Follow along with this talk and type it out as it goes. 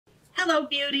Hello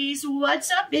beauties, what's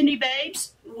up Bindi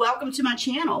Babes? Welcome to my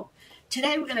channel.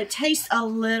 Today we're going to taste a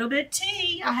little bit of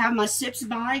tea. I have my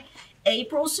sipsby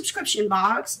April subscription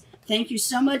box. Thank you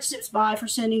so much sipsby for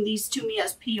sending these to me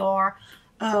as PR.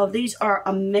 These are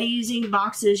amazing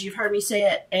boxes. You've heard me say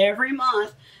it every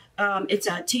month. It's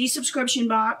a tea subscription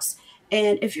box,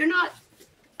 and if you're not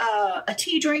a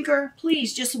tea drinker,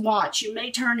 please just watch. You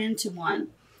may turn into one.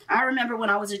 I remember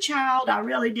when I was a child, I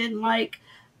really didn't like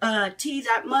tea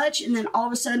that much, and then all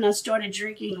of a sudden I started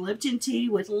drinking Lipton tea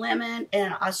with lemon,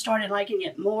 and I started liking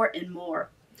it more and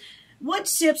more. What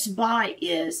sipsby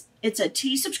is, it's a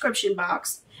tea subscription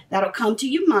box that'll come to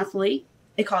you monthly.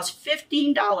 It costs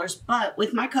 $15, but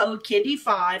with my code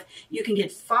Kendy5, you can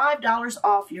get $5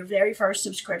 off your very first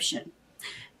subscription.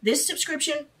 This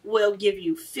subscription will give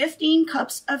you 15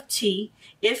 cups of tea.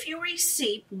 If you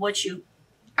receipt, which you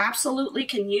absolutely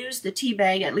can use the tea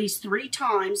bag at least 3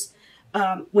 times,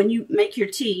 when you make your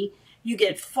tea, you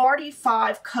get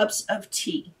 45 cups of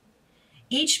tea.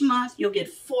 Each month, you'll get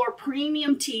 4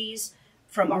 premium teas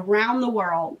from around the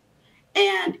world,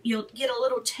 and you'll get a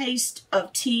little taste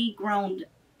of tea grown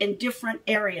in different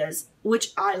areas,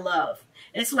 which I love.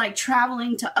 It's like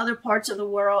traveling to other parts of the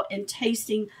world and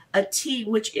tasting a tea,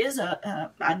 which is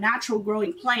a natural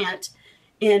growing plant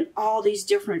in all these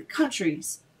different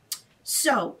countries.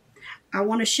 So, I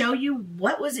want to show you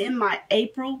what was in my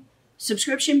April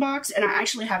subscription box, and I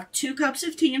actually have 2 cups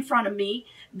of tea in front of me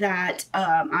that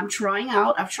I'm trying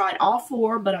out. I've tried all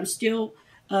 4, but I'm still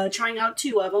trying out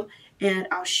 2 of them, and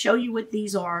I'll show you what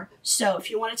these are. So if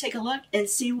you want to take a look and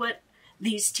see what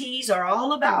these teas are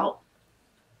all about,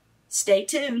 stay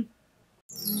tuned.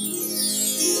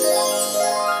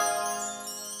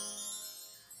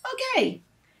 Okay,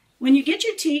 when you get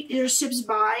your tea, your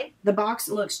sipsby, the box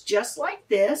looks just like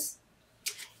this.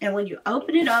 And when you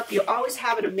open it up, you always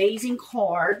have an amazing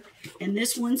card. And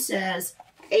this one says,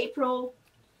 April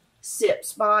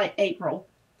Sips by April.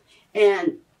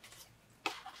 And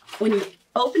when you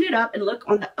open it up and look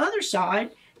on the other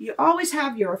side, you always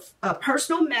have your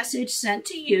personal message sent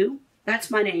to you.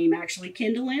 That's my name, actually,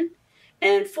 Kindlin.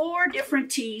 And 4 different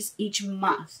teas each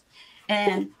month.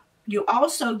 And you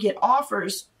also get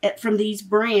offers from these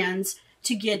brands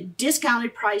to get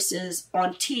discounted prices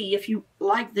on tea. If you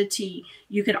like the tea,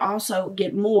 you can also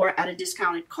get more at a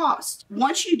discounted cost.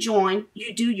 Once you join,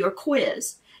 you do your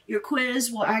quiz. Your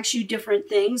quiz will ask you different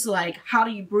things like how do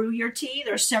you brew your tea.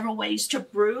 There are several ways to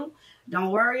brew.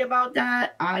 Don't worry about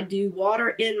that. I do water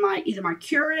in either my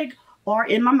Keurig or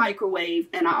in my microwave,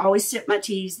 and I always sip my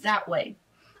teas that way.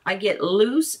 I get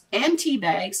loose and tea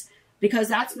bags, because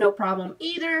that's no problem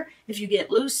either. If you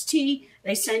get loose tea,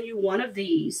 they send you one of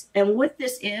these. And what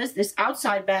this is, this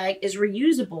outside bag is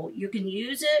reusable. You can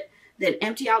use it, then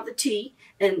empty out the tea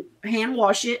and hand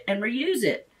wash it and reuse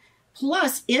it.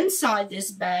 Plus, inside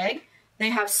this bag, they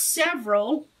have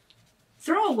several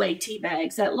throwaway tea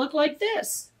bags that look like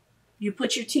this. You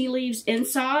put your tea leaves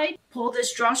inside, pull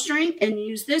this drawstring, and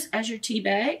use this as your tea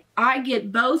bag. I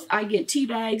get both. I get tea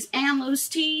bags and loose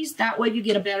teas. That way you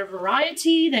get a better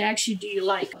variety. They actually do you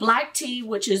like black tea,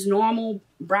 which is normal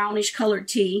brownish colored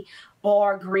tea,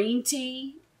 or green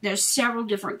tea. There's several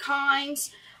different kinds.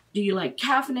 Do you like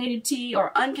caffeinated tea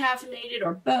or uncaffeinated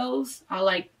or both? I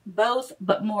like both,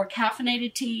 but more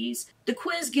caffeinated teas. The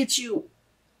quiz gets you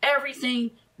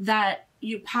everything that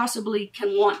you possibly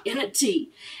can want in a tea.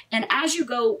 And as you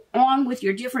go on with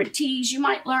your different teas, you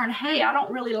might learn, hey, I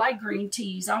don't really like green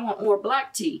teas. I want more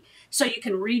black tea. So you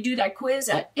can redo that quiz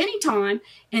at any time,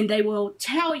 and they will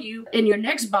tell you in your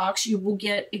next box, you will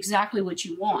get exactly what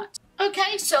you want.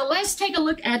 Okay, so let's take a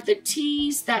look at the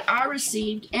teas that I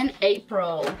received in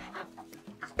April.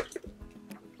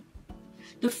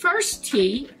 The first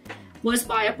tea was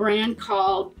by a brand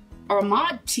called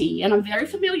Allure Tea, and I'm very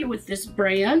familiar with this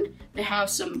brand. They have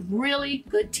some really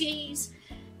good teas.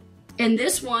 And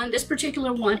this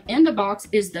particular one in the box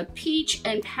is the Peach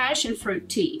and Passion Fruit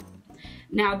Tea.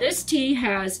 Now this tea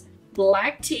has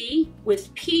black tea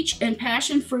with peach and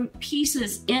passion fruit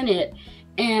pieces in it,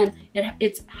 and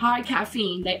it's high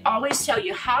caffeine. They always tell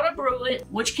you how to brew it,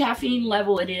 which caffeine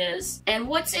level it is, and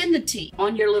what's in the tea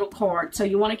on your little card. So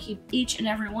you want to keep each and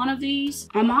every one of these.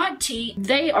 Allure Tea,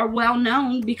 they are well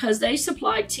known because they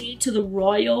supply tea to the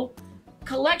royal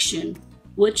collection,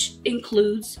 which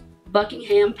includes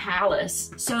Buckingham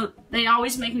Palace. So they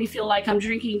always make me feel like I'm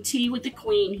drinking tea with the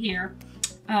Queen here.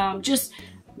 Just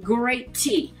great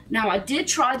tea. Now I did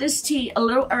try this tea a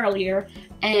little earlier,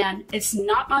 and it's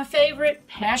not my favorite.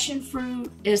 Passion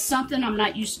fruit is something I'm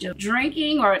not used to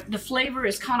drinking, or the flavor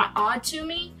is kind of odd to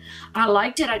me. I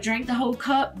liked it. I drank the whole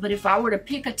cup, but if I were to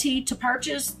pick a tea to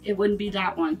purchase, it wouldn't be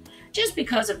that one, just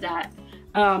because of that.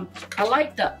 I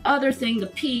like the other thing, the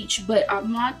peach, but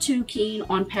I'm not too keen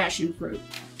on passion fruit.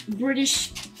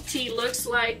 British tea looks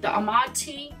like the Ahmad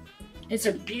tea. It's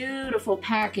a beautiful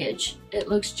package. It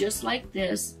looks just like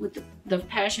this with the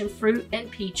passion fruit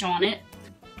and peach on it.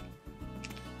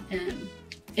 And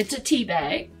it's a tea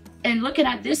bag. And looking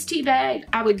at this tea bag,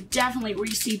 I would definitely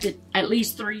reseep it at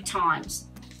least 3 times.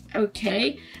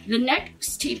 Okay, the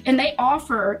next tea, and they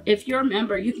offer, if you're a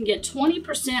member, you can get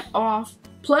 20% off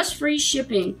plus free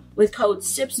shipping with code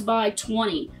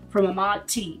SIPSBY20 from Ahmad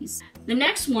Teas. The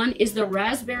next one is the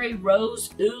Raspberry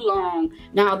Rose Oolong.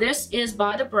 Now this is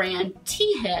by the brand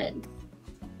Tea Head,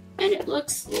 and it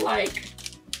looks like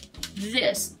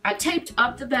this. I taped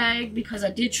up the bag because I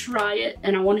did try it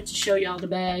and I wanted to show y'all the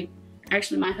bag.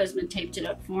 Actually, my husband taped it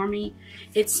up for me.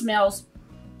 It smells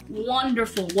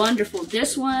wonderful, wonderful.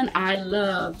 This one I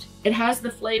loved. It has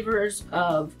the flavors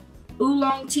of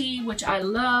oolong tea, which I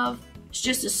love. It's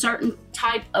just a certain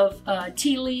type of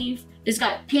tea leaf. It's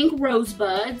got pink rose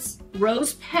buds,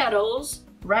 rose petals,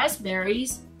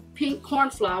 raspberries, pink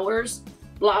cornflowers,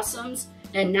 blossoms,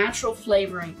 and natural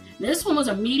flavoring. This one was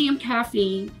a medium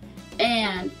caffeine,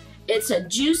 and it's a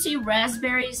juicy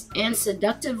raspberries and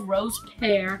seductive rose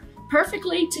pear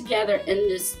perfectly together in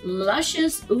this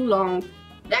luscious oolong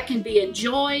that can be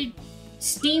enjoyed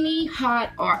steamy,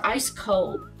 hot, or ice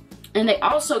cold. And they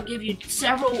also give you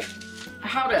several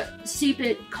how to seep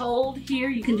it cold here.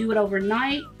 You can do it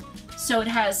overnight. So it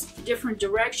has different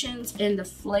directions, and the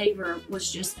flavor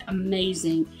was just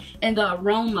amazing. And the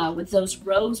aroma with those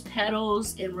rose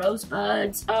petals and rose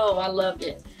buds, oh, I loved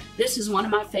it. This is one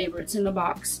of my favorites in the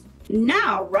box.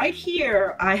 Now, right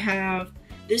here, I have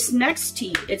this next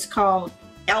tea. It's called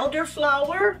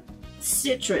Elderflower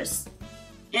Citrus.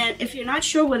 And if you're not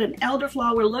sure what an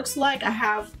elderflower looks like, I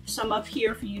have some up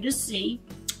here for you to see.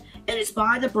 And it's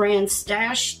by the brand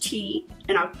Stash Tea.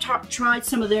 And I've tried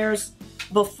some of theirs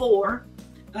before.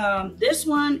 This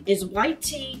one is white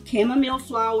tea, chamomile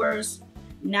flowers,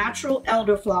 natural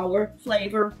elderflower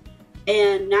flavor,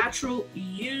 and natural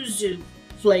yuzu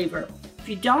flavor. If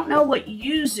you don't know what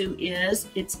yuzu is,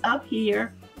 it's up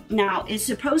here. Now, it's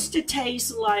supposed to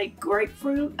taste like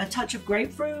grapefruit, a touch of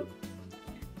grapefruit.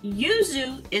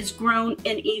 Yuzu is grown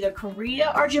in either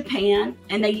Korea or Japan,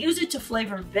 and they use it to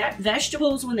flavor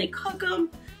vegetables when they cook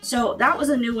them. So that was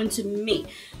a new one to me.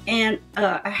 And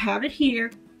I have it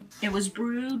here. It was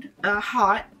brewed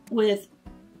hot with,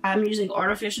 I'm using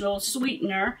artificial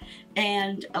sweetener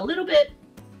and a little bit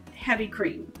heavy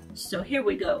cream. So here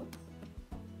we go.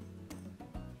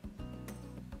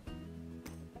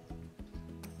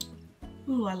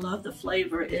 Ooh, I love the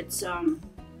flavor. It's,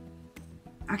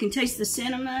 I can taste the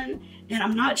cinnamon, and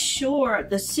I'm not sure,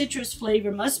 the citrus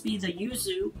flavor must be the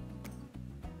yuzu.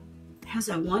 It has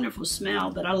a wonderful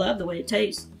smell, but I love the way it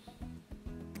tastes.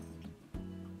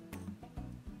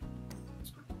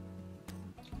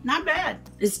 Not bad.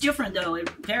 It's different though,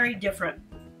 it's very different.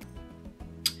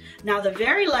 Now the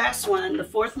very last one, the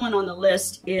 4th one on the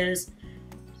list, is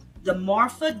the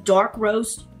Marfa Dark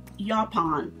Roast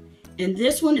Yaupon. And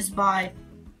this one is by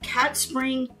Cat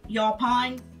Spring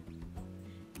Yaupon,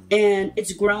 and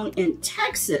it's grown in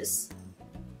Texas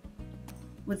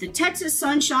with the Texas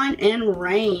sunshine and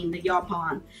rain, the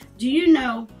yaupon. Do you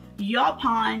know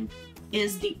yaupon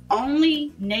is the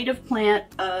only native plant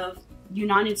of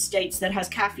United States that has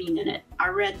caffeine in it? I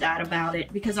read that about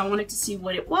it because I wanted to see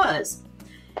what it was.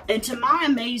 And to my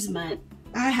amazement,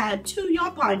 I had 2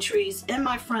 yaupon trees in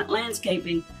my front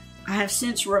landscaping. I have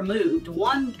since removed.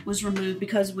 One was removed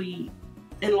because we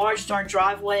enlarged our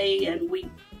driveway and we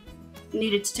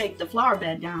needed to take the flower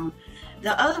bed down.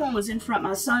 The other one was in front of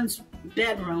my son's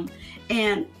bedroom,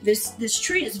 and this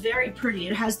tree is very pretty.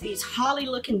 It has these holly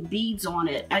looking beads on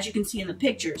it, as you can see in the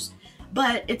pictures,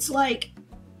 but it's like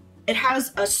it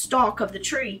has a stalk of the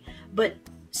tree, but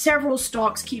several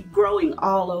stalks keep growing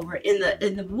all over,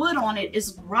 and the wood on it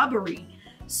is rubbery.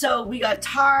 So we got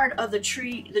tired of the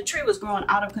tree. The tree was growing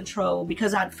out of control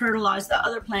because I'd fertilized the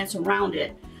other plants around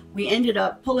it. We ended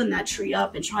up pulling that tree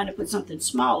up and trying to put something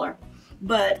smaller.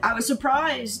 But I was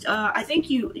surprised. I think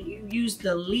you used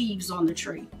the leaves on the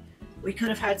tree. We could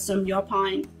have had some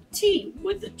yaupon tea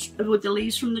with the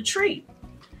leaves from the tree.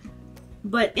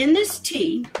 But in this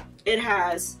tea, it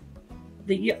has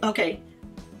the, okay,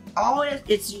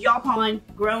 it's yaupon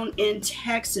grown in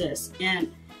Texas,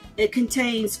 and it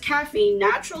contains caffeine,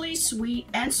 naturally sweet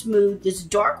and smooth. This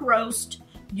dark roast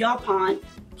yaupon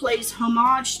plays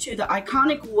homage to the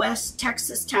iconic West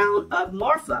Texas town of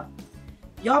Marfa.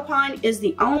 Yaupon is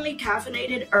the only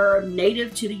caffeinated herb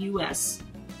native to the US.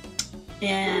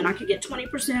 And I could get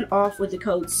 20% off with the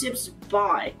code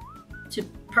SIPSBY to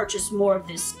purchase more of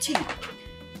this tea.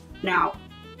 Now,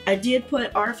 I did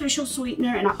put artificial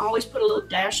sweetener, and I always put a little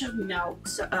dash of milk,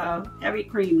 heavy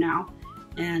cream now.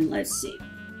 And let's see.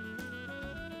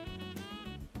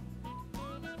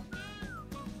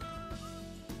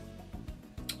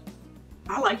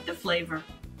 I like the flavor.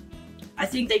 I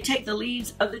think they take the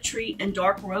leaves of the tree and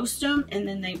dark roast them, and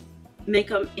then they make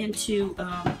them into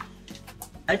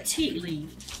a tea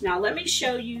leaf. Now let me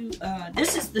show you,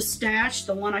 this is the stash,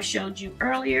 the one I showed you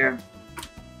earlier.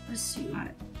 Let's see, my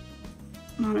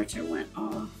monitor went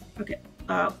off. Okay,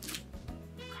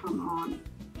 come on.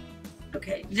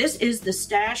 Okay, this is the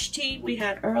stash tea we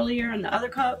had earlier in the other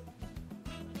cup.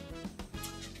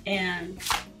 And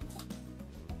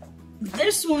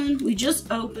this one we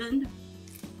just opened,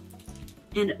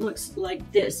 and it looks like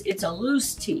this. It's a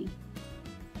loose tea.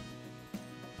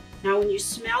 Now when you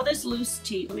smell this loose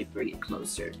tea, let me bring it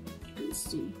closer. You can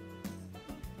see.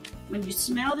 When you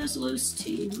smell this loose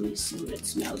tea, let me see what it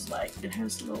smells like. It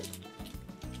has a little,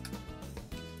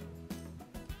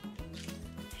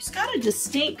 it's got a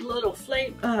distinct little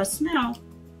flavor, smell,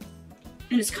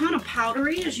 and it's kind of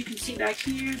powdery, as you can see back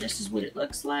here. This is what it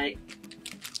looks like.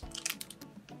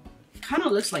 It kind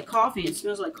of looks like coffee. It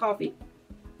smells like coffee.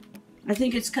 I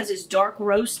think it's because it's dark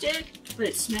roasted, but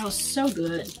it smells so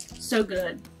good, so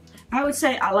good. I would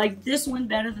say I like this one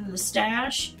better than the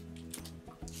stash.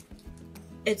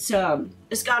 It's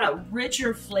got a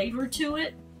richer flavor to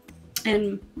it,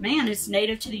 and man, it's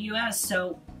native to the US,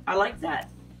 so I like that.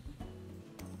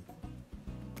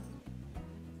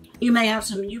 You may have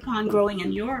some yupon growing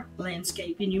in your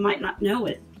landscape and you might not know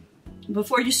it.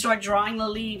 Before you start drying the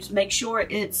leaves, make sure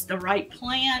it's the right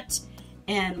plant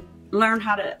and learn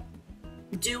how to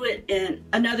do it. And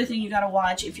another thing you got to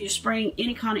watch, if you're spraying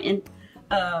any kind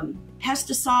of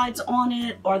pesticides on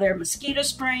it, or they're mosquito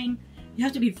spraying, you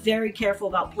have to be very careful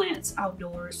about plants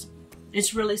outdoors.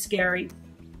 It's really scary.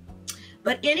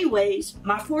 But anyways,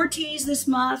 my 4 teas this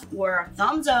month were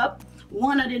thumbs up.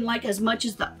 One I didn't like as much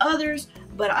as the others,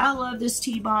 but I love this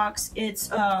tea box. It's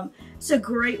a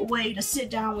great way to sit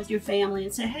down with your family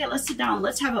and say, hey, let's sit down,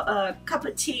 let's have a cup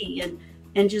of tea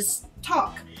and just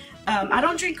talk. I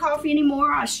don't drink coffee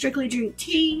anymore. I strictly drink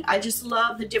tea. I just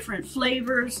love the different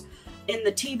flavors in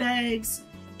the tea bags,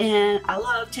 and I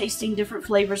love tasting different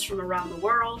flavors from around the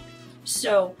world.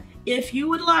 So if you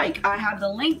would like, I have the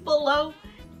link below.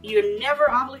 You're never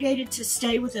obligated to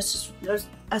stay with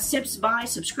a SIPS by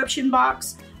subscription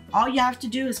box. All you have to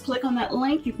do is click on that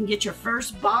link. You can get your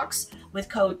first box with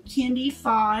code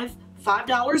Kendy5,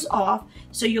 $5 off.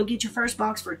 So you'll get your first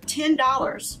box for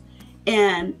 $10.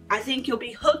 And I think you'll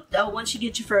be hooked though once you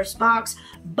get your first box,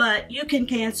 but you can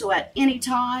cancel at any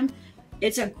time.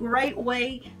 It's a great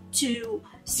way to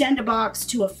send a box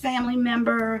to a family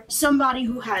member, somebody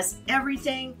who has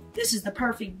everything. This is the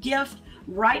perfect gift.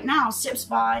 Right now,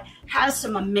 sipsby has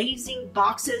some amazing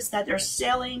boxes that they're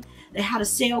selling. They had a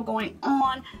sale going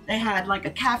on. They had like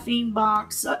a caffeine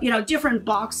box, you know, different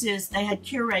boxes they had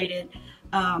curated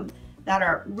that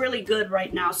are really good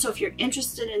right now. So if you're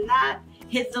interested in that,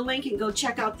 hit the link and go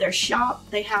check out their shop.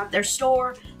 They have their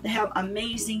store. They have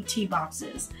amazing tea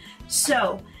boxes.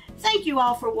 So thank you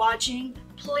all for watching.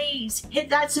 Please hit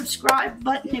that subscribe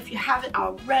button if you haven't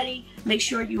already. Make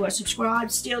sure you are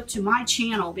subscribed still to my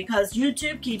channel, because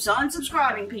YouTube keeps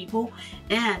unsubscribing people.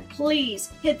 And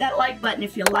please hit that like button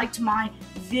if you liked my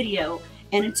video.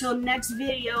 And until next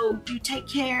video, you take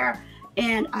care.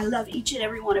 And I love each and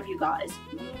every one of you guys.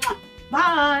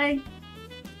 Bye.